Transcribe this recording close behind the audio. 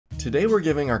Today we're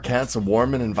giving our cats a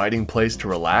warm and inviting place to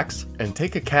relax and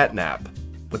take a cat nap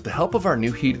with the help of our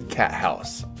new heated cat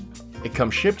house. It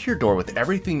comes shipped to your door with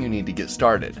everything you need to get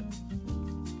started.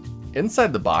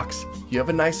 Inside the box, you have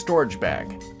a nice storage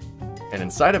bag. And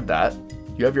inside of that,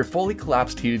 you have your fully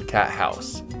collapsed heated cat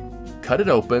house. Cut it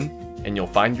open and you'll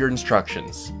find your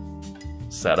instructions.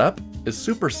 Setup is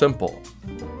super simple.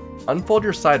 Unfold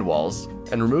your sidewalls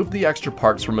and remove the extra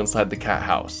parts from inside the cat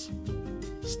house.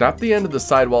 Snap the end of the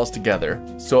sidewalls together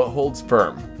so it holds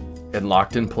firm and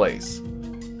locked in place.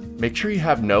 Make sure you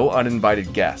have no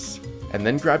uninvited guests, and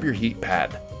then grab your heat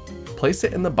pad. Place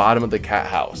it in the bottom of the cat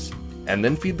house, and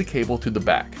then feed the cable to the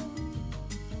back.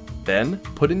 Then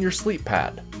put in your sleep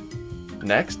pad.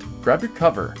 Next, grab your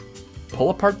cover. Pull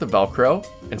apart the Velcro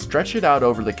and stretch it out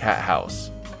over the cat house.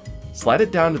 Slide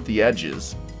it down at the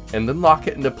edges, and then lock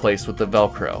it into place with the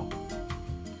Velcro.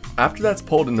 After that's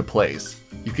pulled into place,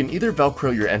 you can either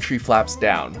Velcro your entry flaps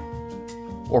down,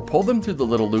 or pull them through the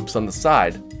little loops on the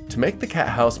side to make the cat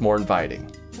house more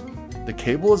inviting. The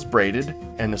cable is braided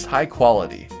and is high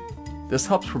quality. This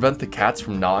helps prevent the cats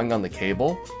from gnawing on the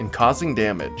cable and causing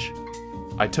damage.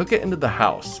 I took it into the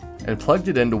house and plugged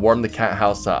it in to warm the cat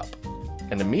house up,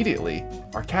 and immediately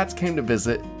our cats came to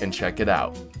visit and check it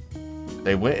out.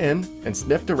 They went in and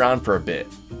sniffed around for a bit,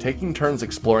 taking turns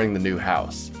exploring the new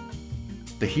house.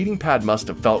 The heating pad must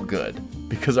have felt good,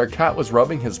 because our cat was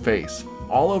rubbing his face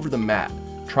all over the mat,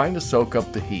 trying to soak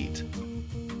up the heat.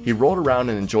 He rolled around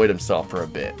and enjoyed himself for a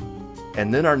bit,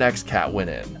 and then our next cat went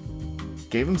in,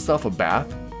 gave himself a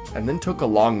bath, and then took a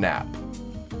long nap.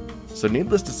 So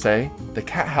needless to say, the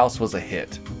cat house was a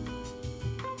hit.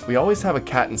 We always have a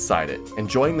cat inside it,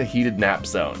 enjoying the heated nap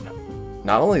zone.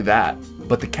 Not only that,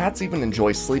 but the cats even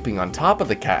enjoy sleeping on top of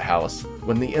the cat house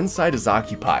when the inside is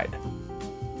occupied.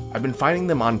 I've been finding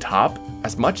them on top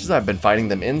as much as I've been finding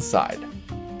them inside.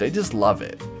 They just love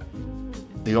it.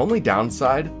 The only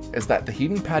downside is that the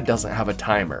heating pad doesn't have a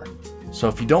timer, so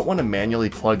if you don't want to manually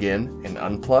plug in and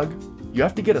unplug, you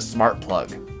have to get a smart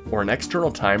plug or an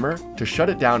external timer to shut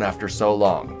it down after so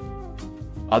long.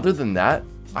 Other than that,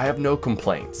 I have no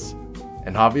complaints,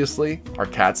 and obviously our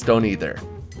cats don't either.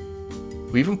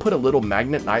 We even put a little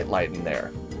magnet night light in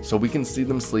there so we can see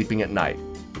them sleeping at night.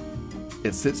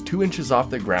 It sits 2 inches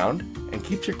off the ground and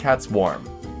keeps your cats warm.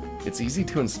 It's easy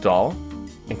to install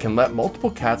and can let multiple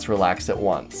cats relax at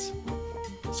once.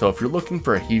 So if you're looking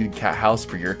for a heated cat house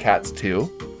for your cats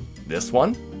too, this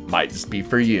one might just be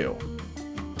for you.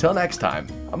 Till next time,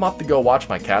 I'm off to go watch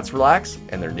my cats relax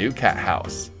in their new cat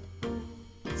house.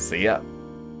 See ya.